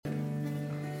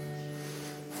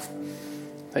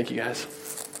Thank you, guys.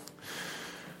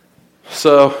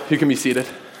 So, you can be seated.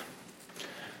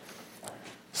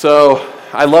 So,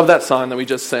 I love that song that we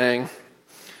just sang,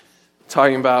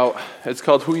 talking about, it's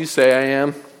called Who You Say I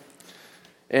Am.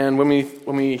 And when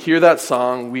we hear that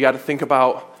song, we got to think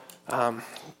about,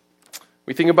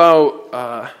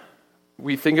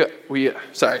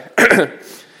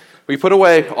 we put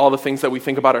away all the things that we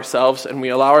think about ourselves, and we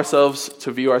allow ourselves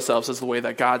to view ourselves as the way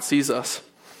that God sees us.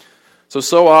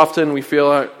 So often we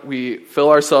fill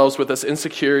ourselves with this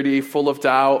insecurity, full of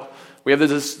doubt. We have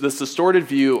this distorted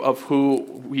view of who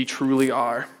we truly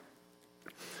are.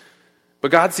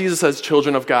 But God sees us as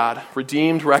children of God,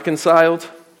 redeemed, reconciled,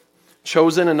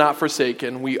 chosen and not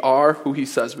forsaken. We are who he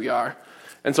says we are.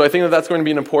 And so I think that that's going to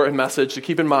be an important message to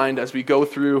keep in mind as we go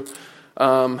through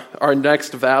our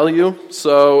next value.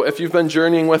 So if you've been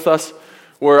journeying with us,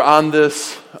 we're in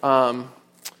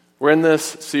this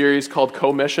series called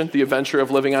Co-Mission, the adventure of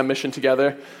living on mission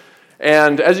together.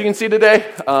 And as you can see today,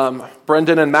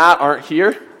 Brendan and Matt aren't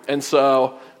here, and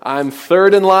so I'm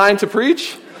third in line to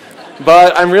preach.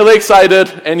 But I'm really excited,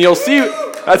 and you'll see.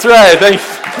 That's right. Thank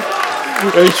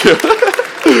you.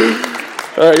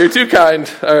 All right, you're too kind.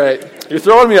 All right, you're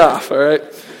throwing me off. All right.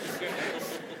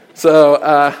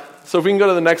 So if we can go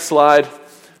to the next slide.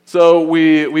 So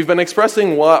we've been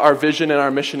expressing what our vision and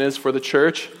our mission is for the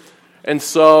church. And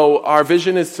so our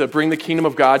vision is to bring the kingdom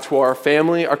of God to our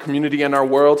family, our community, and our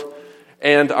world.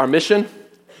 And our mission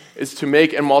is to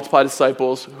make and multiply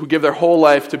disciples who give their whole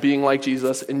life to being like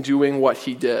Jesus and doing what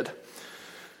he did.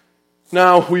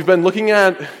 Now,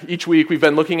 each week we've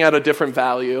been looking at a different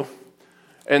value.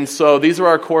 And so these are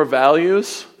our core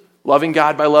values: loving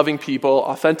God by loving people,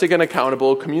 authentic and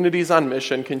accountable, communities on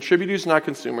mission, contributors, not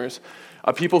consumers,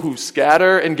 a people who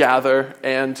scatter and gather,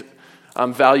 and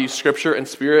value Scripture and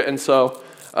Spirit. And so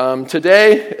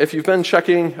today, if you've been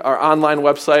checking our online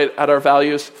website at our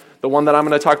values, the one that I'm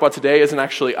going to talk about today isn't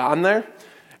actually on there,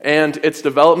 and it's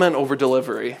development over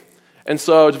delivery. And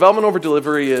so development over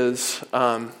delivery is,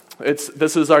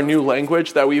 this is our new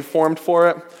language that we've formed for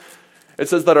it. It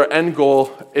says that our end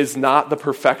goal is not the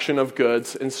perfection of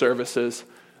goods and services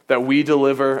that we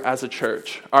deliver as a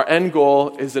church. Our end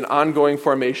goal is an ongoing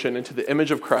formation into the image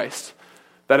of Christ,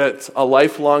 that it's a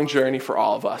lifelong journey for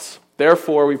all of us.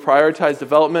 Therefore, we prioritize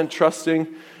development, trusting,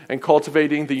 and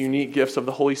cultivating the unique gifts of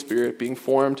the Holy Spirit being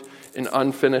formed in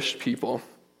unfinished people.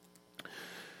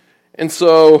 And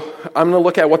so I'm going to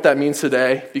look at what that means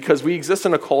today, because we exist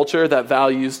in a culture that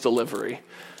values delivery.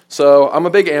 So I'm a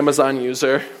big Amazon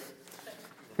user.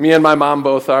 Me and my mom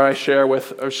both are. I share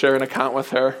an account with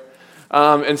her.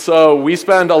 And so we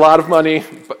spend a lot of money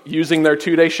using their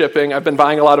 2-day shipping. I've been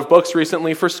buying a lot of books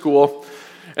recently for school.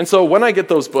 And so when I get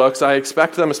those books, I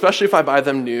expect them, especially if I buy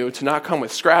them new, to not come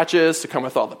with scratches, to come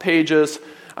with all the pages.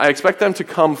 I expect them to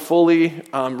come fully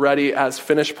ready as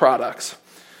finished products.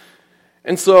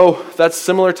 And so that's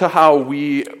similar to how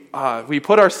we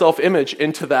put our self-image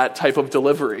into that type of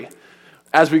delivery.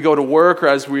 As we go to work or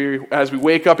as we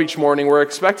wake up each morning, we're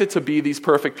expected to be these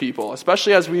perfect people.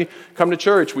 Especially as we come to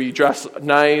church, we dress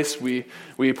nice, we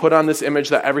put on this image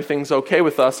that everything's okay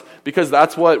with us, because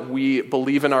that's what we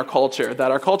believe in our culture. That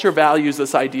our culture values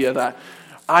this idea that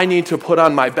I need to put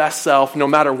on my best self no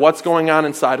matter what's going on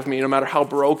inside of me, no matter how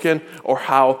broken or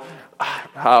how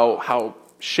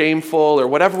shameful or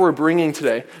whatever we're bringing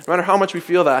today. No matter how much we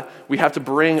feel that, we have to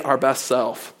bring our best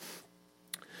self.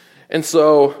 And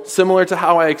so, similar to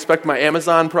how I expect my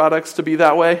Amazon products to be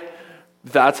that way,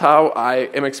 that's how I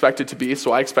am expected to be.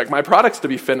 So I expect my products to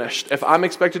be finished. If I'm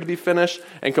expected to be finished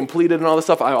and completed and all this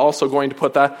stuff, I'm also going to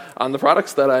put that on the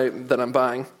products that I'm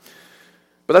buying.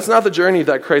 But that's not the journey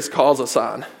that Christ calls us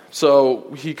on.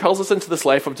 So he calls us into this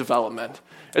life of development.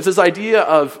 It's this idea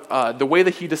of the way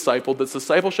that he discipled, this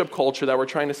discipleship culture that we're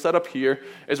trying to set up here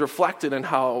is reflected in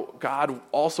how God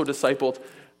also discipled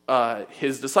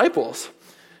his disciples.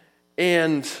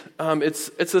 And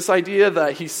it's this idea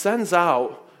that he sends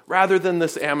out, rather than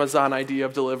this Amazon idea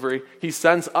of delivery, he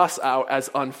sends us out as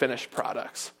unfinished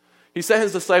products. He sent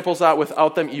his disciples out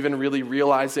without them even really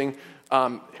realizing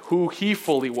who he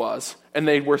fully was, and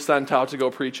they were sent out to go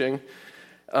preaching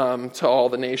to all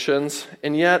the nations.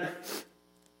 And yet,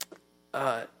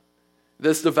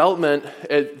 this development,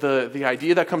 the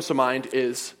idea that comes to mind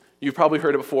is, you've probably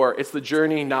heard it before, it's the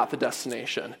journey, not the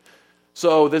destination.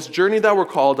 So this journey that we're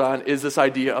called on is this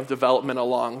idea of development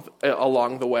along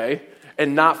the way,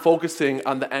 and not focusing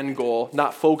on the end goal,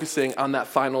 not focusing on that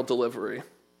final delivery.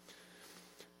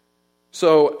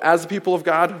 So as the people of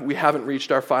God, we haven't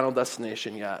reached our final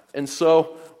destination yet. And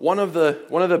so one of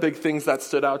the big things that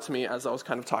stood out to me as I was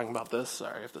kind of talking about this,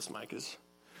 sorry if this mic is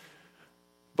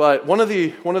But one of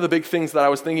the big things that I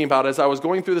was thinking about as I was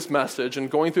going through this message and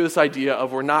going through this idea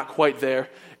of we're not quite there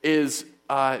is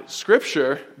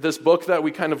Scripture, this book that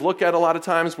we kind of look at a lot of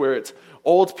times where it's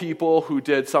old people who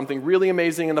did something really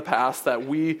amazing in the past that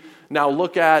we now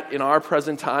look at in our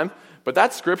present time. But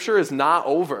that Scripture is not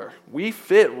over. We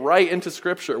fit right into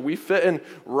Scripture. We fit in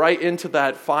right into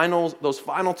those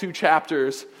final 2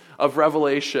 chapters of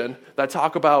Revelation that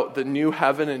talk about the new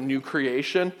heaven and new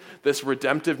creation, this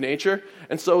redemptive nature.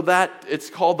 And so that it's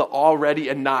called the already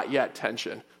and not yet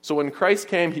tension. So when Christ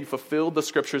came, he fulfilled the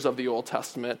Scriptures of the Old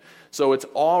Testament. So it's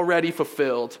already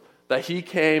fulfilled that he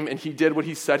came and he did what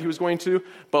he said he was going to,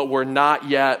 but we're not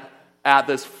yet at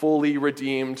this fully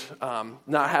redeemed,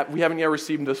 we haven't yet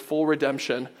received this full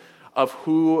redemption of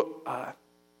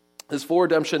this full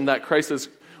redemption that Christ is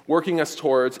working us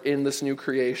towards in this new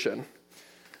creation.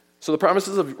 So the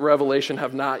promises of Revelation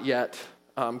have not yet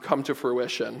come to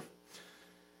fruition.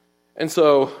 And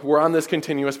so we're on this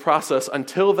continuous process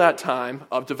until that time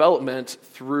of development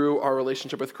through our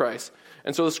relationship with Christ.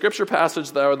 And so the scripture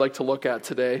passage that I would like to look at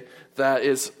today, that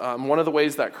is one of the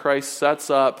ways that Christ sets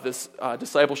up this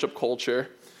discipleship culture,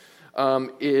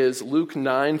 is Luke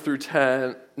 9 through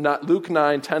 10, Luke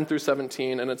 9, 10 through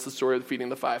 17, and it's the story of feeding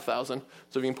the 5,000.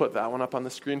 So if you can put that one up on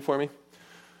the screen for me.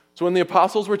 So when the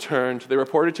apostles returned, they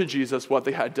reported to Jesus what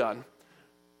they had done.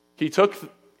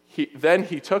 Then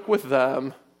he took with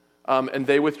them, and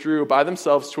they withdrew by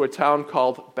themselves to a town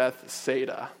called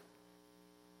Bethsaida.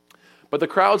 But the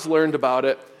crowds learned about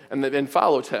it and then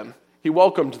followed him. He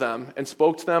welcomed them and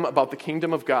spoke to them about the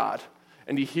kingdom of God,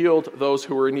 and he healed those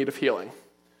who were in need of healing.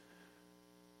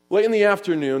 Late in the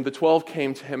afternoon, the 12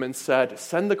 came to him and said,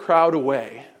 "Send the crowd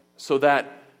away so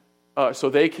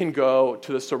they can go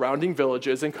to the surrounding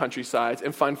villages and countrysides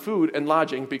and find food and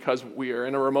lodging because we are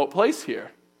in a remote place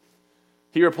here."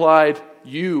 He replied,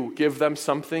 "You give them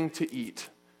something to eat."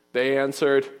 They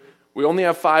answered, "We only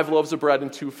have 5 loaves of bread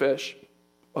and 2 fish.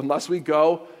 Unless we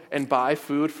go and buy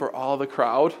food for all the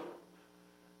crowd,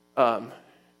 food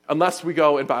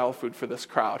for this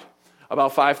crowd."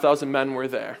 About 5,000 men were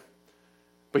there.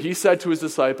 But he said to his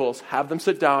disciples, "Have them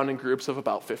sit down in groups of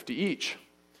about 50 each."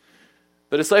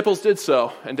 The disciples did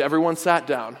so, and everyone sat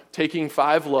down, taking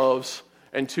 5 loaves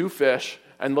and 2 fish,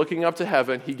 and looking up to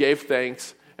heaven, he gave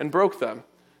thanks and broke them.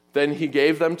 Then he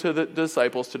gave them to the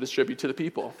disciples to distribute to the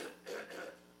people.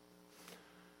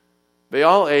 They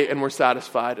all ate and were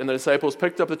satisfied, and the disciples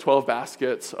picked up the 12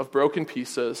 baskets of broken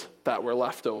pieces that were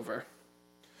left over.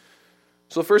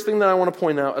 So the first thing that I want to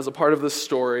point out as a part of this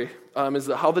story is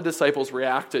how the disciples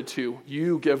reacted to,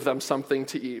 "You give them something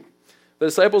to eat." The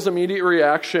disciples' immediate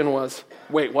reaction was,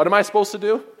 "Wait, what am I supposed to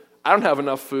do? I don't have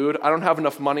enough food. I don't have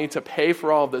enough money to pay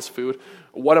for all of this food.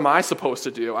 What am I supposed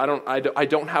to do? I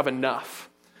don't have enough."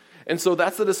 And so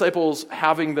that's the disciples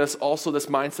having this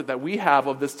mindset that we have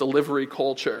of this delivery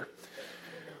culture,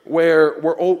 where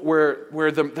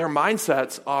their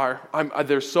mindsets are,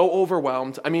 they're so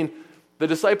overwhelmed. I mean, the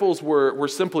disciples were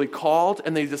simply called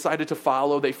and they decided to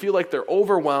follow. They feel like they're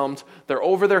overwhelmed. They're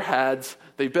over their heads.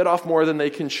 They bit off more than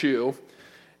they can chew.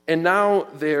 And now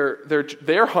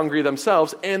they're hungry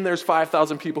themselves, and there's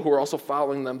 5,000 people who are also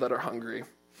following them that are hungry.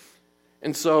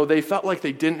 And so they felt like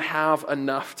they didn't have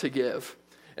enough to give.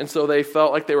 And so they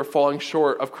felt like they were falling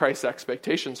short of Christ's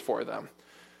expectations for them.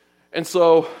 And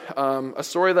so a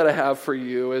story that I have for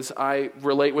you is I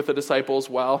relate with the disciples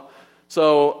well.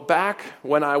 So back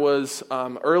when I was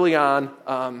early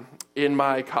on in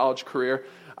my college career,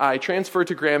 I transferred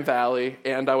to Grand Valley,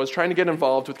 and I was trying to get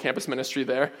involved with campus ministry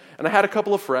there. And I had a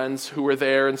couple of friends who were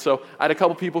there, and so I had a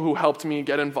couple people who helped me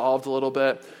get involved a little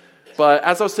bit. But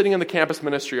as I was sitting in the campus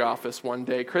ministry office one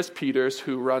day, Chris Peters,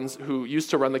 who used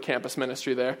to run the campus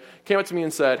ministry there, came up to me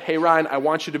and said, "Hey, Ryan, I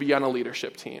want you to be on a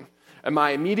leadership team." And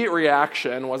my immediate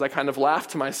reaction was I kind of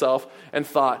laughed to myself and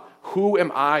thought, who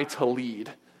am I to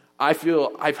lead? I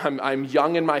feel I'm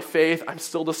young in my faith. I'm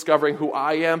still discovering who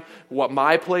I am, what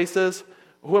my place is.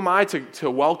 Who am I to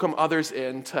welcome others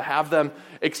in, to have them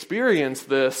experience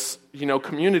this,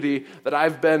 community that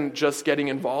I've been just getting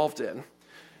involved in?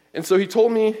 And so he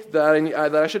told me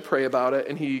that I should pray about it,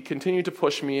 and he continued to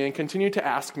push me and continued to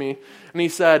ask me. And he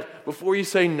said, "Before you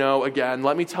say no again,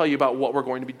 let me tell you about what we're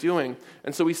going to be doing."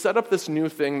 And so we set up this new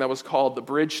thing that was called the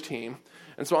Bridge Team.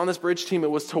 And so on this Bridge Team,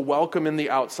 it was to welcome in the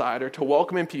outsider, to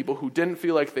welcome in people who didn't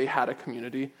feel like they had a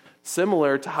community,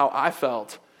 similar to how I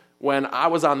felt when I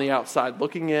was on the outside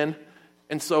looking in.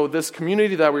 And so this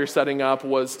community that we were setting up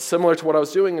was similar to what I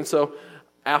was doing. And so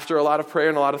after a lot of prayer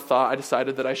and a lot of thought, I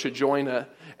decided that I should join it.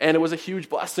 And it was a huge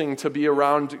blessing to be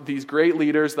around these great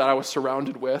leaders that I was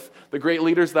surrounded with, the great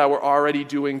leaders that were already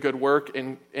doing good work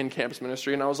in campus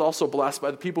ministry. And I was also blessed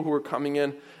by the people who were coming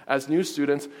in as new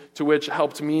students, to which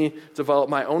helped me develop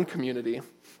my own community.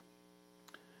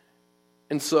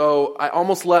 And so I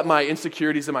almost let my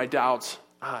insecurities and my doubts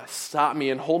stop me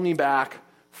and hold me back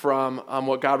from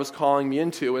what God was calling me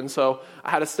into. And so I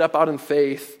had to step out in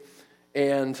faith,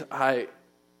 and I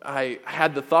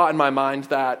had the thought in my mind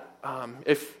that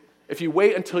if you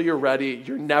wait until you're ready,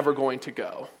 you're never going to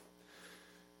go.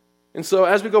 And so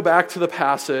as we go back to the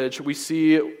passage, we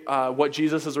see what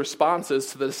Jesus' response is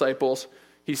to the disciples.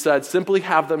 He said, "Simply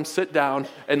have them sit down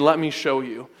and let me show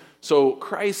you." So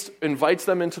Christ invites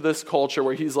them into this culture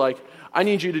where he's like, I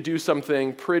need you to do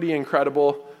something pretty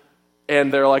incredible.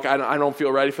 And they're like, I don't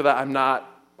feel ready for that. I'm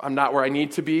not where I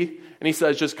need to be. And he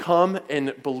says, just come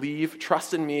and believe,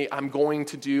 trust in me. I'm going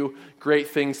to do great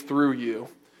things through you.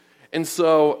 And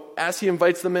so as he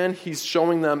invites them in, he's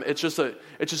showing them it's just a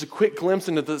quick glimpse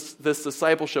into this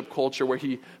discipleship culture where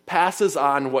he passes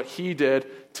on what he did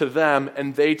to them,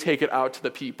 and they take it out to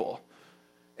the people.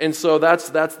 And so that's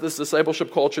this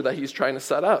discipleship culture that he's trying to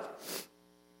set up.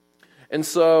 And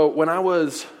so when I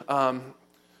was,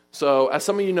 so as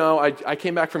some of you know, I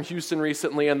came back from Houston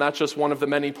recently, and that's just one of the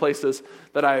many places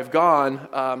that I have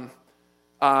gone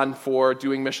on for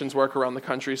doing missions work around the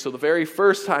country. So the very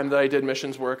first time that I did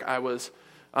missions work, I was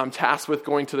tasked with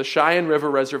going to the Cheyenne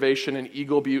River Reservation in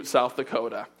Eagle Butte, South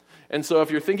Dakota. And so if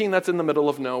you're thinking that's in the middle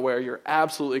of nowhere, you're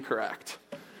absolutely correct.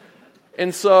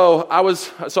 And so I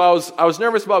was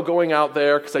nervous about going out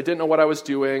there because I didn't know what I was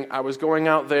doing. I was going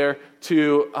out there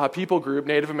to a people group,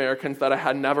 Native Americans, that I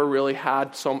had never really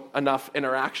had enough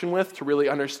interaction with to really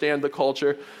understand the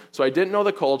culture. So I didn't know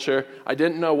the culture. I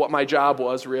didn't know what my job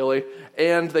was, really.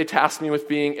 And they tasked me with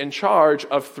being in charge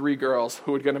of 3 girls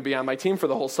who were going to be on my team for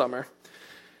the whole summer.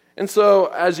 And so,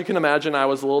 as you can imagine, I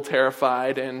was a little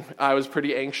terrified, and I was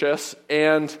pretty anxious.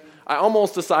 And I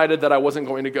almost decided that I wasn't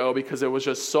going to go because it was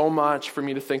just so much for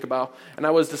me to think about. And I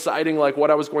was deciding what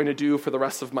I was going to do for the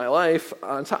rest of my life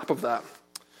on top of that.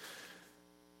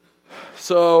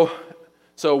 So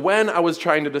when I was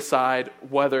trying to decide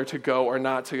whether to go or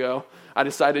not to go, I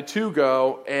decided to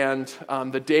go. And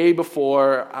the day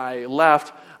before I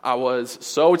left, I was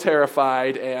so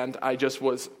terrified, and I just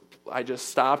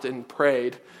stopped and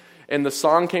prayed. And the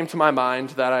song came to my mind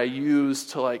that I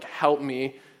used to help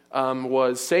me.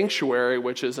 Was Sanctuary,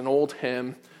 which is an old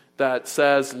hymn that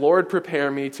says, "Lord, prepare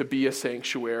me to be a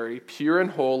sanctuary, pure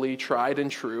and holy, tried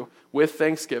and true. With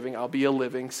thanksgiving, I'll be a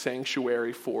living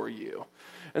sanctuary for you."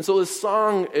 And so this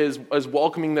song is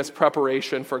welcoming this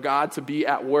preparation for God to be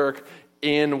at work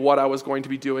in what I was going to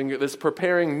be doing. This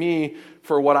preparing me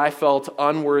for what I felt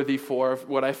unworthy for,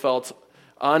 what I felt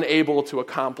unable to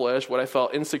accomplish, what I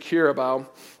felt insecure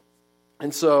about.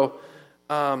 And so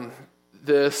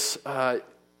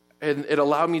and it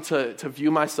allowed me to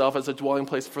view myself as a dwelling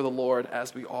place for the Lord,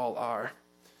 as we all are.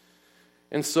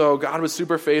 And so God was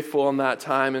super faithful in that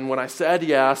time. And when I said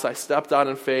yes, I stepped out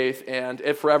in faith, and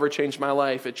it forever changed my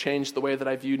life. It changed the way that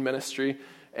I viewed ministry,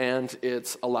 and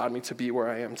it's allowed me to be where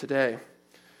I am today.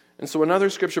 And so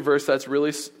another scripture verse that's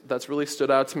really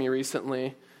stood out to me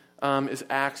recently is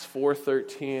Acts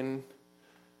 4:13,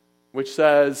 which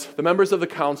says, "The members of the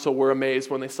council were amazed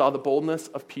when they saw the boldness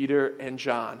of Peter and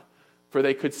John. For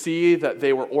they could see that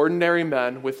they were ordinary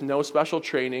men with no special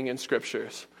training in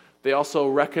scriptures. They also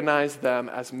recognized them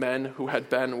as men who had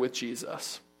been with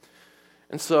Jesus."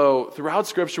 And so throughout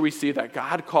Scripture, we see that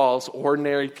God calls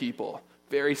ordinary people,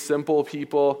 very simple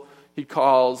people. He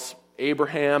calls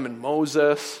Abraham and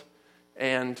Moses,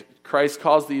 and Christ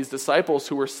calls these disciples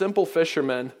who were simple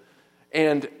fishermen,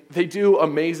 and they do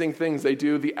amazing things. They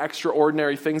do the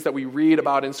extraordinary things that we read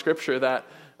about in Scripture that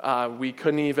we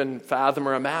couldn't even fathom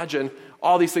or imagine.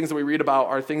 All these things that we read about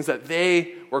are things that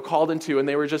they were called into, and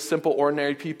they were just simple,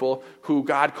 ordinary people who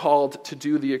God called to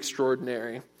do the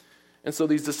extraordinary. And so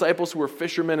these disciples who were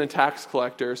fishermen and tax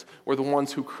collectors were the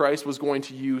ones who Christ was going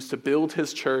to use to build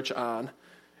his church on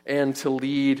and to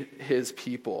lead his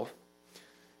people.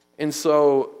 And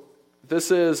so this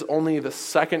is only the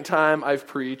second time I've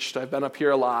preached. I've been up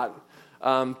here a lot,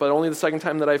 but only the second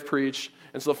time that I've preached.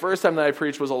 And so the first time that I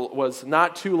preached was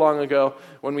not too long ago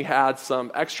when we had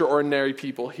some extraordinary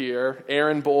people here.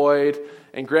 Aaron Boyd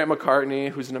and Grant McCartney,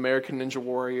 who's an American Ninja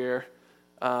Warrior.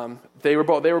 They were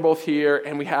both here,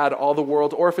 and we had all the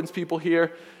World Orphans people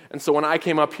here. And so when I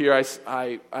came up here,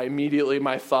 I immediately,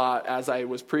 my thought as I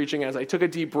was preaching, as I took a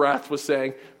deep breath, was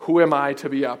saying, who am I to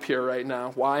be up here right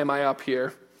now? Why am I up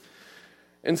here?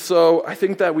 And so I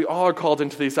think that we all are called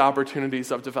into these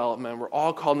opportunities of development. We're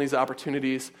all called in these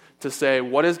opportunities to say,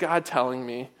 what is God telling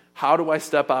me? How do I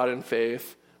step out in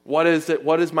faith? What is it?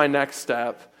 What is my next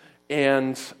step?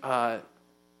 And on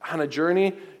a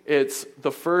journey, it's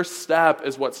the first step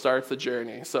is what starts the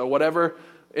journey. So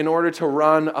in order to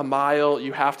run a mile,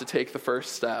 you have to take the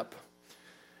first step.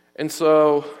 And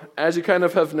so, as you kind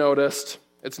of have noticed,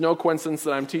 it's no coincidence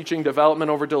that I'm teaching development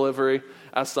over delivery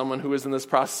as someone who is in this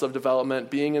process of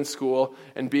development, being in school,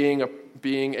 and being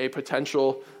a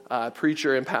potential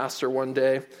preacher and pastor one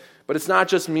day. But it's not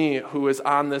just me who is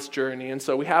on this journey. And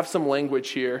so we have some language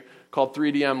here called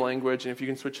 3DM language, and if you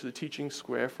can switch to the teaching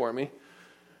square for me.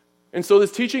 And so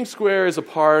this teaching square is a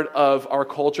part of our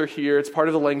culture here. It's part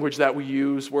of the language that we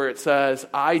use where it says,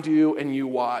 I do and you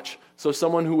watch. So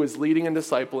someone who is leading and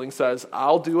discipling says,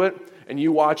 I'll do it and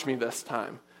you watch me this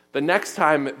time. The next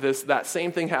time that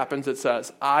same thing happens, it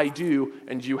says, I do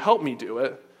and you help me do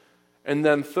it. And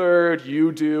then third,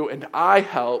 you do and I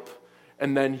help.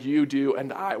 And then you do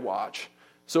and I watch.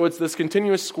 So it's this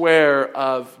continuous square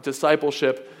of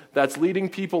discipleship that's leading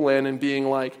people in and being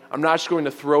like, I'm not just going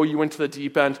to throw you into the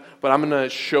deep end, but I'm going to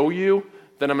show you,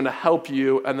 then I'm going to help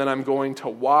you, and then I'm going to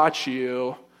watch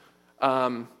you,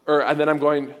 then I'm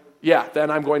going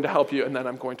to help you, and then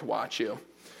I'm going to watch you.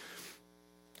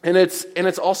 And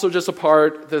it's also just a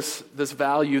part, this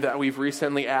value that we've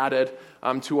recently added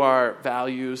to our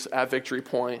values at Victory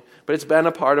Point, but it's been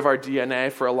a part of our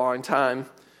DNA for a long time.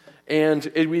 And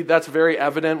that's very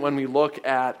evident when we look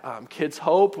at Kids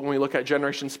Hope, when we look at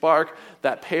Generation Spark,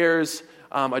 that pairs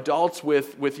adults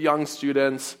with young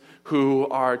students who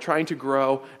are trying to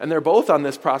grow, and they're both on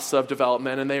this process of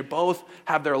development, and they both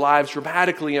have their lives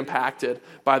dramatically impacted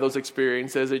by those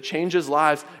experiences. It changes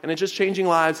lives, and it's just changing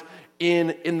lives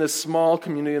in the small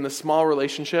community, in the small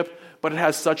relationship, but it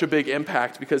has such a big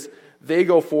impact because they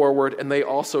go forward and they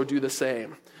also do the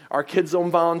same. Our Kids Zone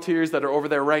volunteers that are over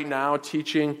there right now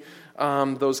teaching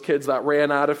those kids that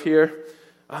ran out of here,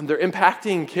 they're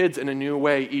impacting kids in a new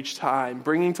way each time,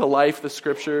 bringing to life the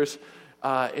scriptures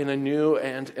in a new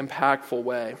and impactful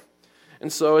way.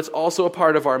 And so it's also a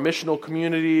part of our missional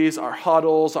communities, our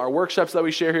huddles, our workshops that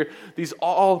we share here. These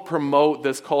all promote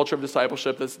this culture of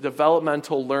discipleship, this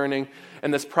developmental learning,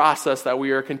 and this process that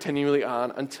we are continually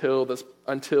on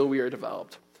until we are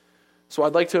developed. So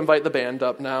I'd like to invite the band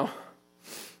up now.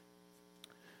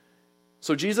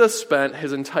 So Jesus spent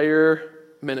his entire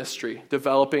ministry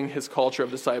developing his culture of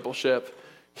discipleship.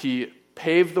 He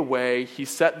paved the way. He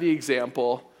set the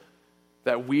example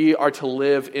that we are to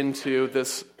live into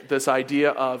this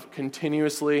idea of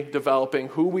continuously developing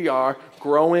who we are,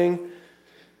 growing.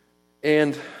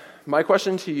 And my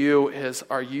question to you is,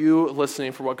 are you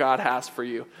listening for what God has for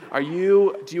you?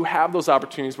 Do you have those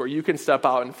opportunities where you can step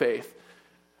out in faith?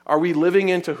 Are we living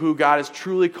into who God is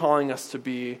truly calling us to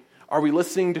be? Are we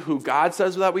listening to who God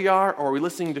says that we are, or are we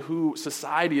listening to who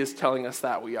society is telling us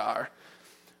that we are?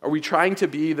 Are we trying to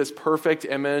be this perfect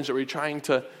image? Are we trying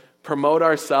to promote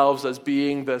ourselves as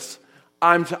being this,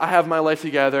 I have my life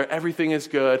together, everything is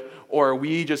good, or are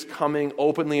we just coming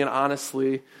openly and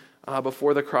honestly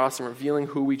before the cross and revealing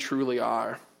who we truly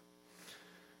are?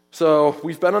 So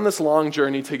we've been on this long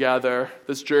journey together,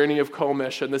 this journey of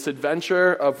co-mission, this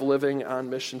adventure of living on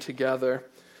mission together.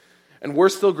 And we're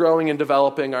still growing and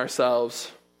developing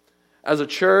ourselves. As a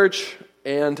church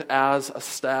and as a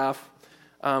staff,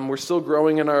 we're still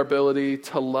growing in our ability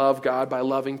to love God by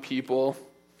loving people,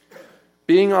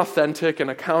 being authentic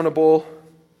and accountable,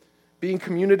 being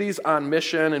communities on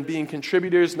mission and being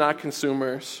contributors, not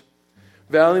consumers,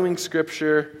 valuing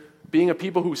Scripture, being a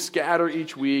people who scatter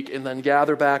each week and then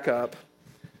gather back up,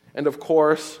 and of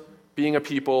course, being a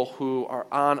people who are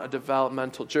on a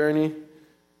developmental journey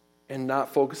and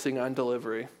not focusing on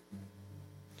delivery.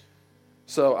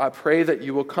 So I pray that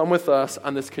you will come with us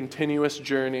on this continuous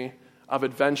journey of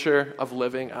adventure, of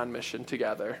living on mission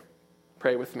together.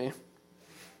 Pray with me.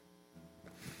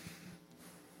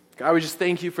 God, we just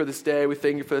thank you for this day. We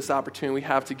thank you for this opportunity we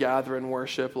have to gather and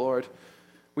worship, Lord.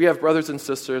 We have brothers and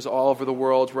sisters all over the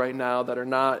world right now that are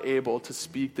not able to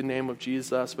speak the name of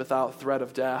Jesus without threat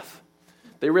of death.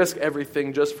 They risk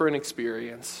everything just for an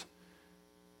experience.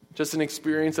 Just an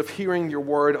experience of hearing your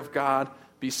word of God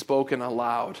be spoken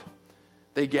aloud.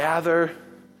 They gather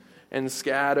and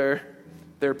scatter.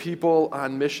 They're people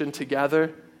on mission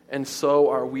together, and so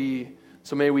are we.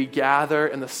 So may we gather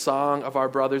in the song of our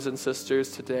brothers and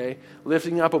sisters today,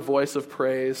 lifting up a voice of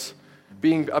praise,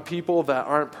 being a people that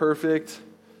aren't perfect,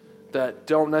 that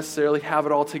don't necessarily have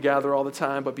it all together all the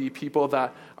time, but be people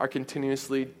that are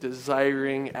continuously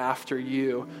desiring after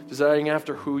you, desiring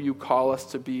after who you call us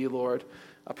to be, Lord.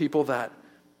 A people that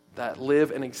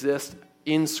live and exist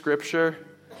in Scripture,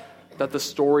 that the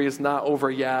story is not over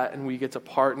yet, and we get to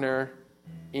partner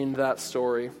in that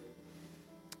story.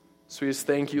 So we just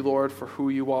thank you, Lord, for who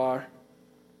you are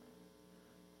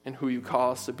and who you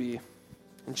call us to be.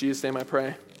 In Jesus' name I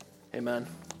pray. Amen.